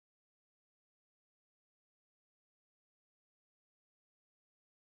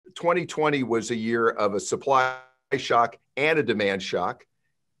2020 was a year of a supply shock and a demand shock,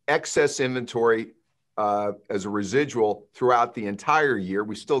 excess inventory as a residual throughout the entire year.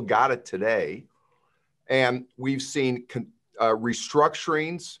 We still got it today. And we've seen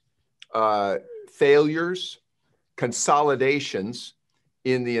restructurings, failures, consolidations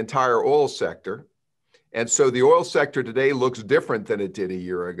in the entire oil sector. And so the oil sector today looks different than it did a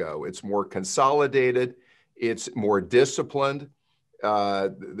year ago. It's more consolidated. It's more disciplined.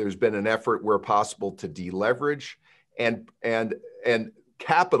 There's been an effort where possible to deleverage, and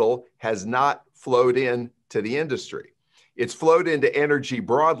capital has not flowed in to the industry. It's flowed into energy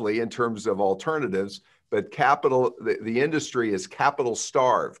broadly in terms of alternatives, but capital, the industry is capital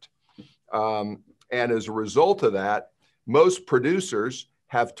starved. And as a result of that, most producers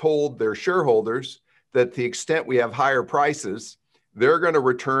have told their shareholders that to the extent we have higher prices, they're going to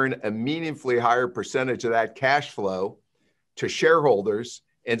return a meaningfully higher percentage of that cash flow to shareholders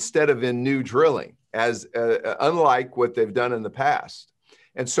instead of in new drilling, as unlike what they've done in the past.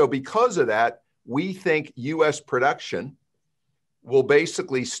 And so because of that, we think U.S. production will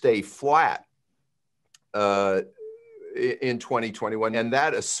basically stay flat in 2021. And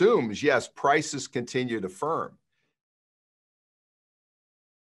that assumes, yes, prices continue to firm.